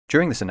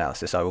During this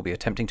analysis, I will be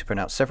attempting to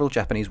pronounce several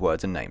Japanese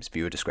words and names.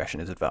 Viewer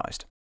discretion is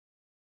advised.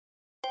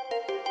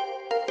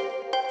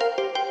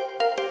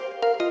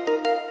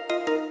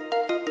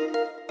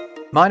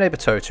 My Neighbour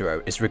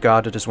Totoro is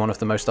regarded as one of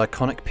the most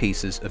iconic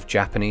pieces of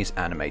Japanese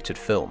animated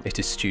film. It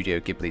is Studio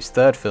Ghibli's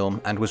third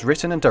film and was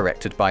written and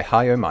directed by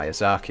Hayao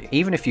Miyazaki.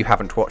 Even if you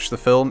haven't watched the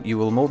film, you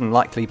will more than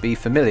likely be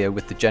familiar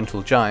with the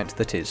gentle giant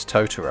that is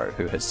Totoro,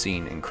 who has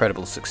seen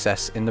incredible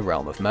success in the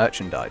realm of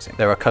merchandising.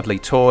 There are cuddly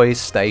toys,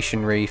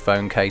 stationery,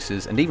 phone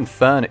cases, and even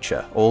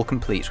furniture, all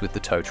complete with the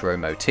Totoro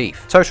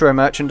motif. Totoro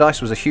merchandise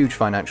was a huge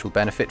financial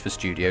benefit for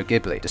Studio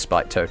Ghibli.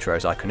 Despite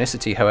Totoro's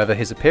iconicity, however,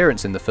 his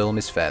appearance in the film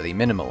is fairly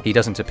minimal. He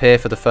doesn't appear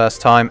for the first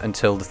time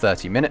until the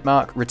 30-minute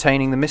mark,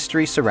 retaining the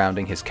mystery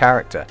surrounding his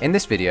character. In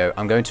this video,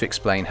 I'm going to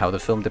explain how the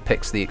film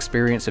depicts the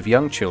experience of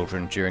young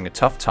children during a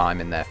tough time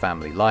in their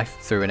family life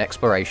through an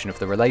exploration of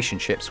the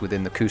relationships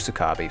within the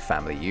Kusakabe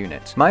family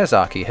unit.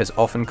 Miyazaki has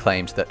often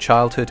claimed that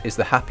childhood is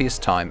the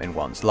happiest time in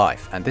one's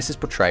life, and this is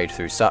portrayed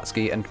through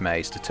Satsuki and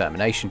Mei's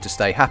determination to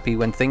stay happy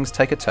when things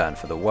take a turn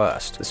for the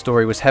worst. The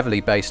story was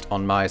heavily based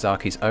on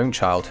Miyazaki's own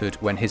childhood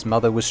when his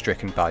mother was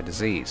stricken by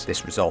disease.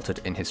 This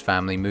resulted in his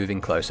family moving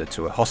closer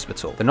to a hospital.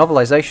 The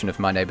novelization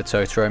of My Neighbour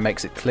Totoro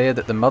makes it clear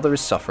that the mother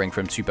is suffering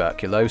from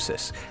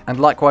tuberculosis,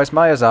 and likewise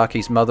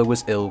Miyazaki's mother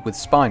was ill with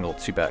spinal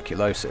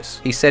tuberculosis.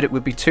 He said it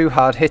would be too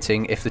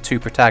hard-hitting if the two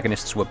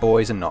protagonists were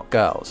boys and not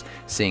girls.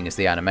 Seeing as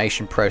the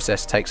animation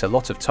process takes a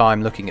lot of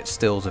time looking at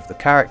stills of the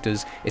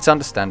characters, it's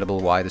understandable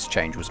why this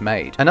change was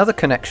made. Another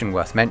connection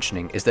worth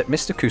mentioning is that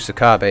Mr.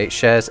 Kusakabe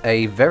shares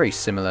a very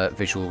similar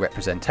visual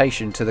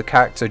representation to the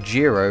character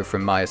Jiro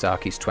from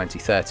Miyazaki's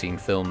 2013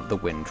 film The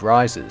Wind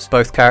Rises.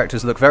 Both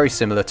characters look very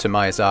similar to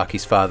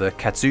Miyazaki's father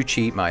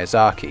Kazuchi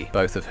Miyazaki,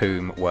 both of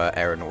whom were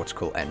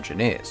aeronautical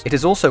engineers. It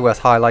is also worth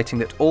highlighting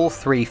that all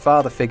three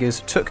father figures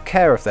took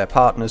care of their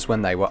partners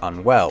when they were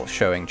unwell,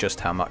 showing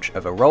just how much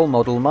of a role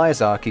model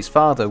Miyazaki's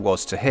father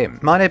was to him.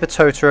 My Neighbour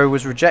Totoro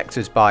was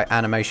rejected by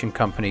animation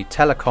company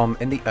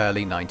Telecom in the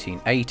early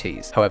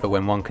 1980s. However,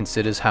 when one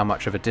considers how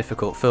much of a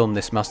difficult film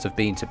this must have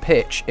been to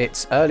pitch,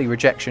 its early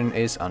rejection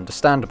is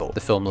understandable.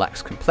 The film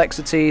lacks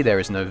complexity, there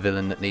is no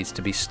villain that needs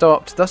to be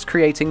stopped, thus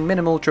creating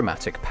minimal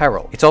dramatic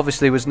peril. It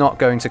obviously was not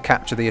going to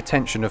capture the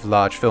attention of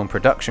large film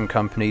production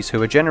companies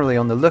who are generally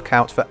on the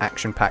lookout for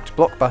action-packed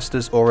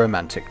blockbusters or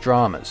romantic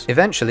dramas.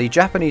 Eventually,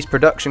 Japanese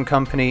production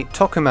company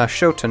Tokuma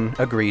Shoten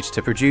agreed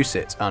to produce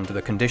it, under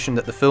the condition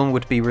that the film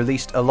would be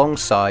released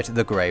alongside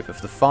The Grave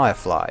of the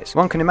Fireflies.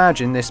 One can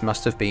imagine this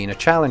must have been a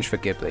challenge for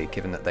Ghibli,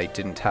 given that they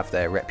didn't have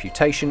their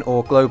reputation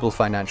or global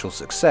financial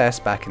success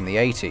back in the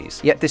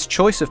 80s. Yet this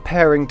choice of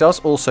pairing does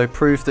also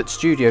prove that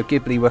Studio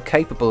Ghibli were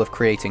capable of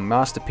creating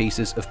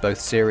masterpieces of both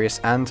serious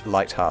and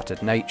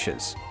light-hearted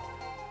natures.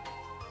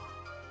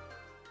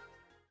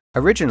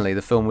 Originally,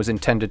 the film was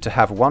intended to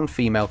have one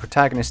female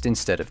protagonist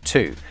instead of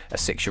two, a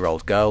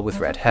 6-year-old girl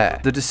with red hair.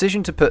 The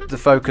decision to put the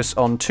focus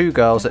on two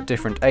girls at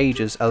different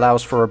ages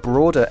allows for a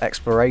broader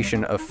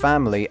exploration of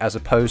family as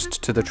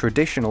opposed to the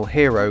traditional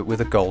hero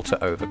with a goal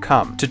to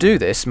overcome. To do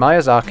this,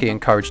 Miyazaki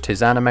encouraged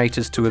his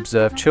animators to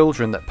observe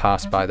children that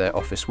passed by their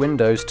office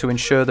windows to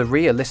ensure the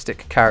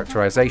realistic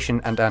characterization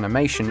and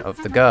animation of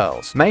the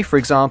girls. Mei, for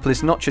example,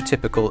 is not your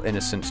typical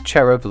innocent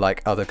cherub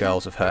like other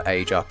girls of her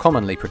age are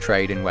commonly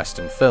portrayed in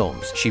Western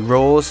films. She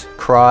roars,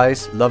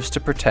 cries, loves to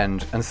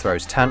pretend, and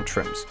throws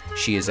tantrums.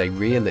 She is a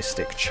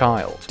realistic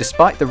child.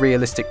 Despite the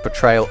realistic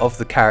portrayal of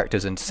the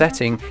characters and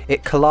setting,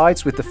 it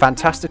collides with the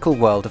fantastical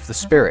world of the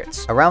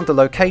spirits. Around the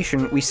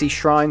location, we see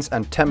shrines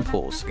and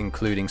temples,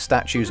 including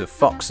statues of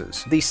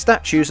foxes. These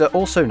statues are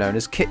also known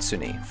as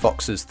kitsune,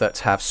 foxes that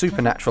have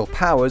supernatural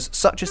powers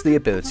such as the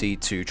ability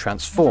to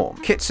transform.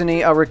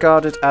 Kitsune are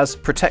regarded as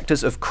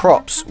protectors of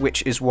crops,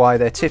 which is why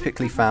they're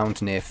typically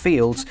found near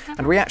fields,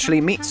 and we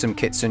actually meet some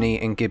kitsune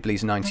in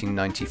Ghibli's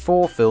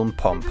 1994 film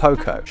Pom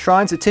Poko.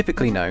 Shrines are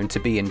typically known to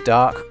be in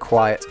dark,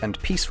 quiet,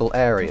 and peaceful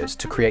areas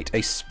to create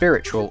a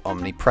spiritual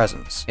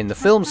omnipresence. In the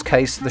film's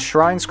case, the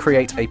shrines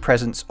create a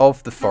presence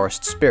of the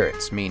forest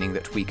spirits, meaning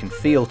that we can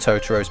feel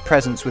Totoro's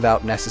presence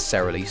without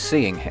necessarily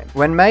seeing him.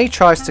 When Mei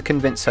tries to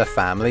convince her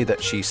family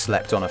that she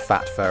slept on a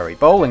fat furry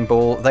bowling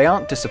ball, they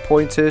aren't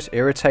disappointed,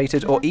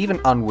 irritated, or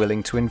even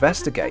unwilling to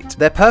investigate.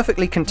 They're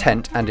perfectly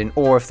content and in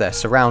awe of their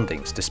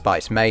surroundings,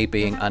 despite Mei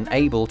being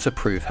unable to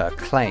prove her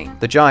claim.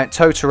 The giant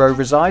Totoro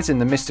resides in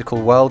the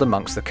mystical world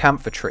amongst the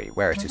camphor tree,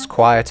 where it is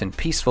quiet and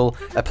peaceful,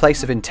 a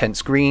place of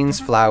intense greens,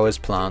 flowers,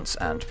 plants,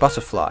 and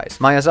butterflies.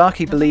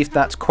 Miyazaki believed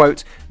that,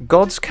 quote,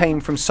 gods came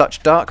from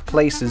such dark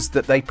places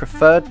that they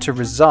preferred to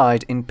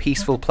reside in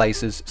peaceful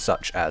places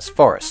such as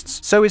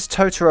forests. So is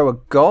Totoro a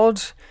god?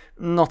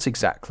 Not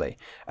exactly.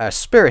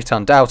 Spirit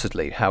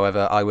undoubtedly,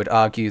 however, I would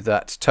argue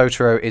that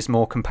Totoro is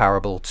more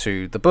comparable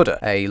to the Buddha,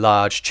 a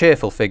large,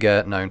 cheerful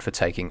figure known for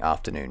taking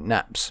afternoon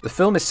naps. The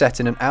film is set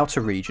in an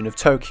outer region of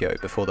Tokyo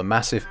before the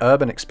massive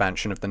urban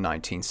expansion of the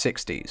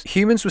 1960s.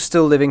 Humans were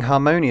still living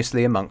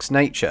harmoniously amongst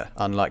nature,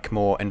 unlike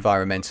more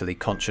environmentally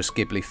conscious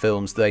Ghibli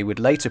films they would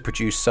later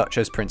produce, such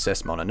as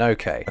Princess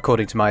Mononoke.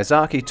 According to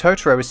Miyazaki,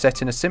 Totoro is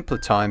set in a simpler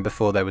time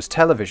before there was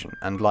television,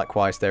 and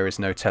likewise there is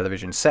no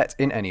television set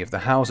in any of the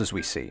houses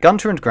we see.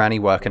 Gunter and Granny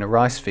work in a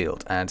rice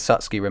field, and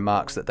Satsuki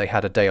remarks that they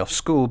had a day off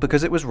school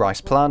because it was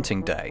rice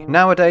planting day.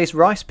 Nowadays,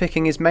 rice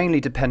picking is mainly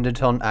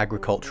dependent on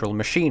agricultural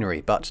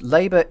machinery, but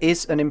labour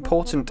is an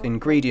important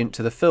ingredient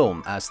to the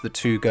film, as the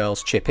two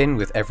girls chip in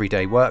with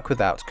everyday work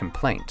without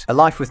complaint. A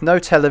life with no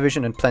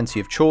television and plenty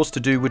of chores to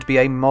do would be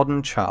a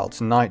modern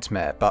child's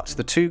nightmare, but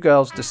the two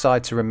girls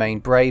decide to remain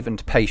brave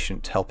and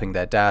patient, helping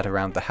their dad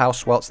around the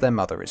house whilst their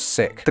mother is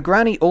sick. The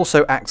granny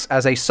also acts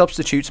as a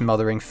substitute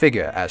mothering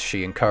figure, as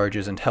she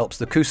encourages and helps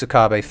the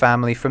Kusakabe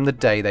family from the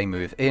day they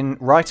move in,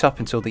 right up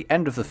until the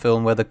end of the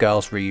film where the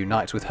girls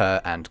reunite with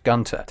her and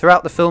Gunter.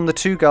 Throughout the film, the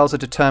two girls are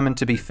determined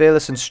to be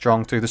fearless and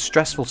strong through the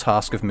stressful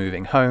task of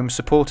moving home,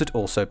 supported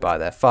also by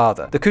their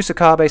father. The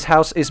Kusakabe's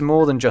house is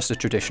more than just a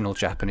traditional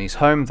Japanese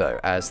home though,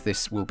 as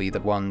this will be the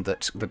one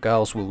that the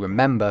girls will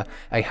remember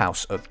a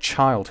house of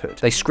childhood.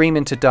 They scream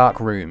into dark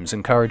rooms,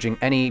 encouraging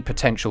any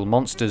potential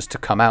monsters to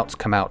come out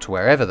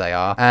wherever they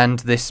are, and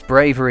this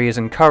bravery is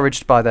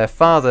encouraged by their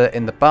father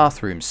in the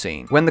bathroom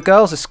scene. When the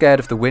girls are scared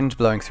of the wind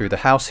blowing through the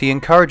house, he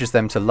encourages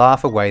them to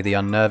laugh away the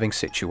unnerving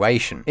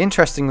situation.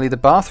 Interestingly, the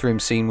bathroom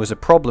scene was a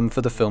problem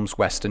for the film's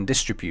Western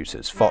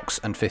distributors, Fox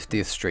and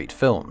 50th Street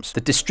Films.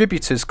 The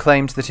distributors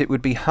claimed that it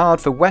would be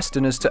hard for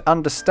Westerners to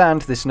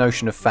understand this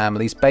notion of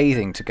families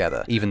bathing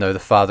together. Even though the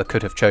father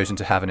could have chosen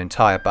to have an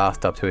entire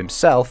bathtub to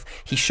himself,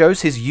 he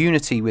shows his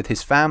unity with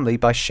his family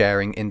by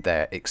sharing in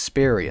their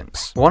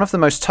experience. One of the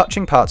most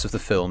touching parts of the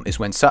film is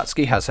when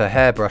Satsuki has her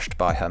hair brushed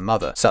by her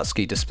mother.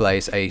 Satsuki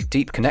displays a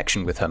deep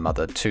connection with her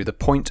mother to the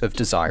point of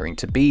desiring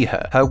to be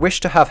her. Her wish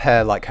to have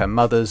hair like her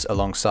mother's,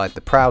 alongside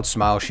the proud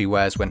smile she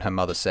wears when her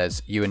mother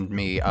says, "You and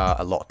me are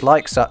a lot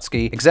like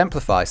Satsuki,"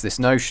 exemplifies this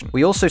notion.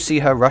 We also see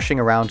her rushing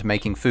around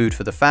making food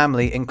for the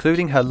family,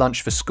 including her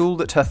lunch for school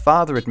that her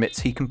father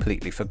admits he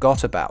completely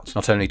forgot about.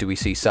 Not only do we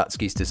see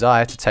Satsuki's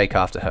desire to take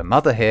after her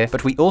mother here,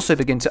 but we also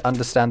begin to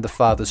understand the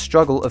father's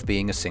struggle of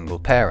being a single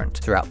parent.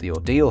 Throughout the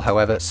ordeal,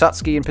 however,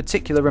 Satsuki in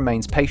particular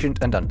remains patient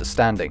and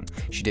understanding.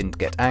 She didn't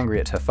get angry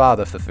at her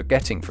father for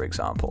forgetting, for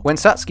example. When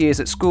Satsuki is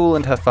at school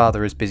and her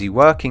father is busy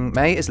working,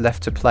 Mei is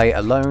left to play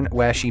alone,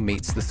 where she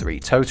meets the three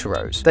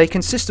Totoros. They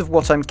consist of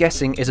what I'm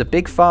guessing is a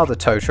big father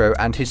Totoro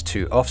and his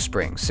two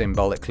offspring,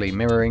 symbolically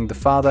mirroring the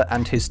father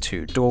and his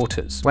two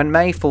daughters. When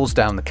Mei falls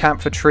down the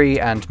camphor tree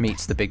and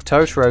meets the big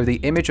Totoro, the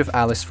image of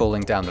Alice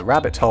falling down the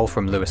rabbit hole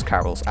from Lewis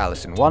Carroll's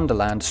Alice in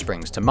Wonderland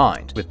springs to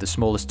mind, with the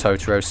smallest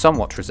Totoro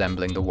somewhat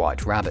resembling the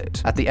White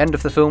Rabbit. At the end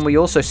of the film, we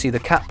also see the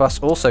cat bus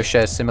also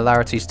shares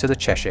similarities to the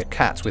Cheshire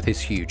Cat with his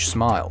huge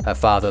smile. Her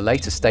father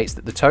later states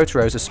that the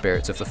Totoros are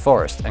spirits of the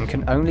forest and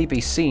can only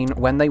be seen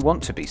when they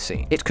want to be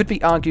seen. It could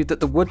be argued that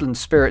the woodland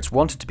spirits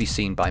wanted to be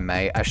seen by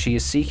Mei as she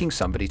is seeking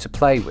somebody to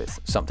play with,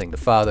 something the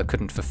father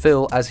couldn't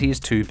fulfill as he is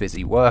too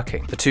busy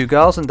working. The two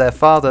girls and their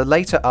father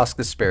later ask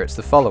the spirits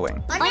the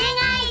following,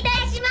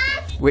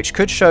 which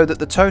could show that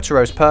the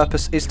Totoro's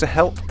purpose is to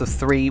help the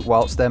three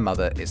whilst their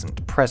mother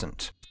isn't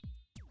present.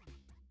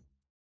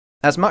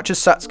 As much as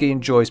Satsuki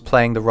enjoys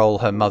playing the role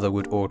her mother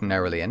would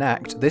ordinarily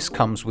enact, this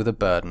comes with a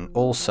burden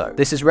also.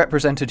 This is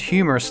represented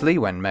humorously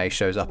when Mei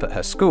shows up at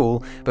her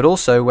school, but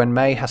also when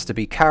Mei has to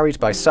be carried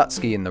by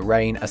Satsuki in the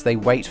rain as they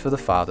wait for the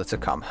father to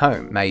come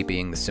home, Mei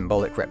being the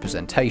symbolic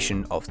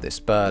representation of this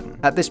burden.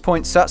 At this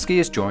point, Satsuki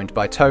is joined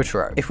by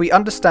Totoro. If we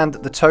understand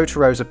that the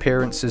Totoro's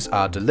appearances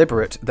are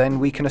deliberate, then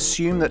we can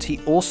assume that he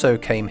also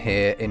came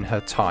here in her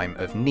time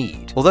of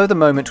need. Although the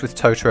moment with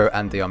Totoro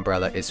and the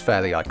umbrella is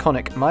fairly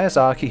iconic,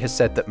 Miyazaki has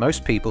said that most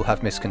people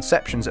have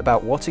misconceptions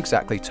about what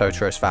exactly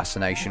Totoro's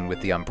fascination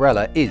with the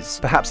umbrella is.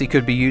 Perhaps he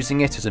could be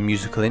using it as a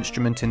musical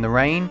instrument in the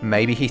rain.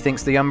 Maybe he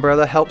thinks the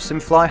umbrella helps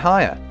him fly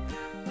higher.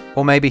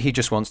 Or maybe he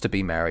just wants to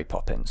be Mary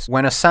Poppins.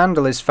 When a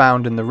sandal is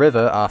found in the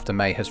river after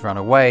Mei has run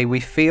away,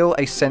 we feel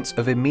a sense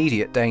of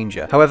immediate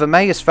danger. However,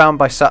 Mei is found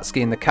by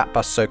Satsuki in the cat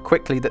bus so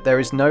quickly that there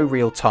is no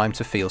real time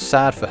to feel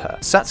sad for her.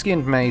 Satsuki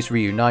and Mei's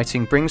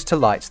reuniting brings to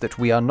light that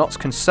we are not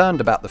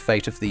concerned about the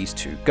fate of these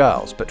two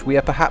girls, but we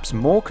are perhaps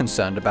more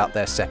concerned about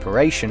their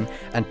separation,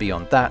 and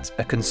beyond that,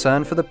 a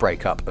concern for the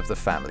breakup of the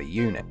family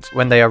unit.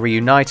 When they are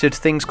reunited,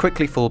 things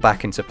quickly fall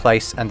back into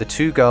place, and the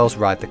two girls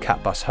ride the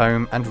cat bus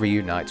home and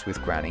reunite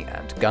with Granny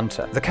and Gunter.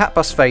 Gunter. The cat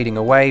bus fading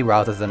away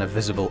rather than a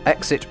visible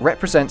exit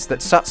represents that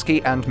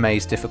Satsuki and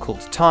Mei's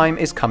difficult time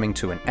is coming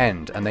to an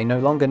end, and they no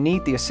longer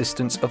need the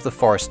assistance of the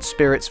forest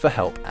spirits for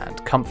help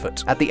and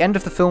comfort. At the end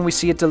of the film, we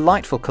see a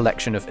delightful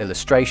collection of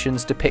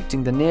illustrations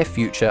depicting the near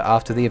future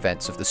after the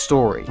events of the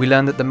story. We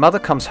learn that the mother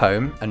comes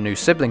home, a new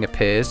sibling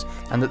appears,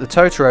 and that the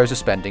Totoros are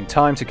spending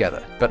time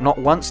together, but not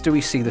once do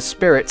we see the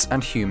spirits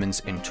and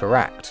humans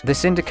interact.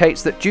 This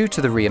indicates that due to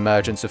the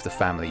re-emergence of the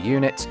family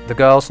unit, the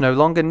girls no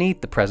longer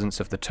need the presence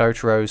of the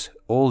Totoros,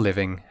 all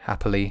living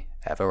happily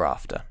ever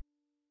after.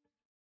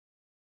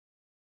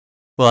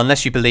 Well,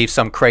 unless you believe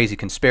some crazy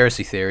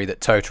conspiracy theory that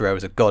Totoro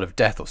is a god of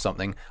death or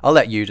something, I'll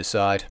let you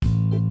decide.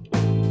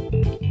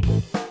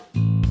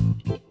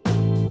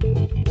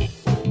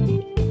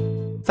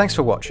 Thanks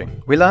for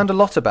watching. We learned a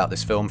lot about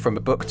this film from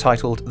a book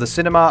titled The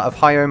Cinema of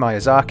Hayao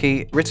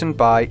Miyazaki, written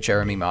by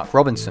Jeremy Mark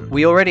Robinson.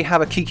 We already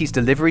have a Kiki's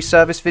Delivery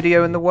Service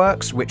video in the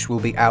works, which will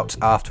be out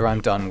after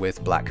I'm done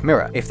with Black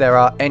Mirror. If there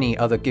are any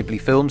other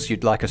Ghibli films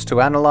you'd like us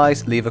to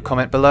analyse, leave a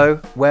comment below,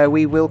 where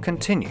we will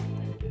continue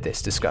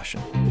this discussion.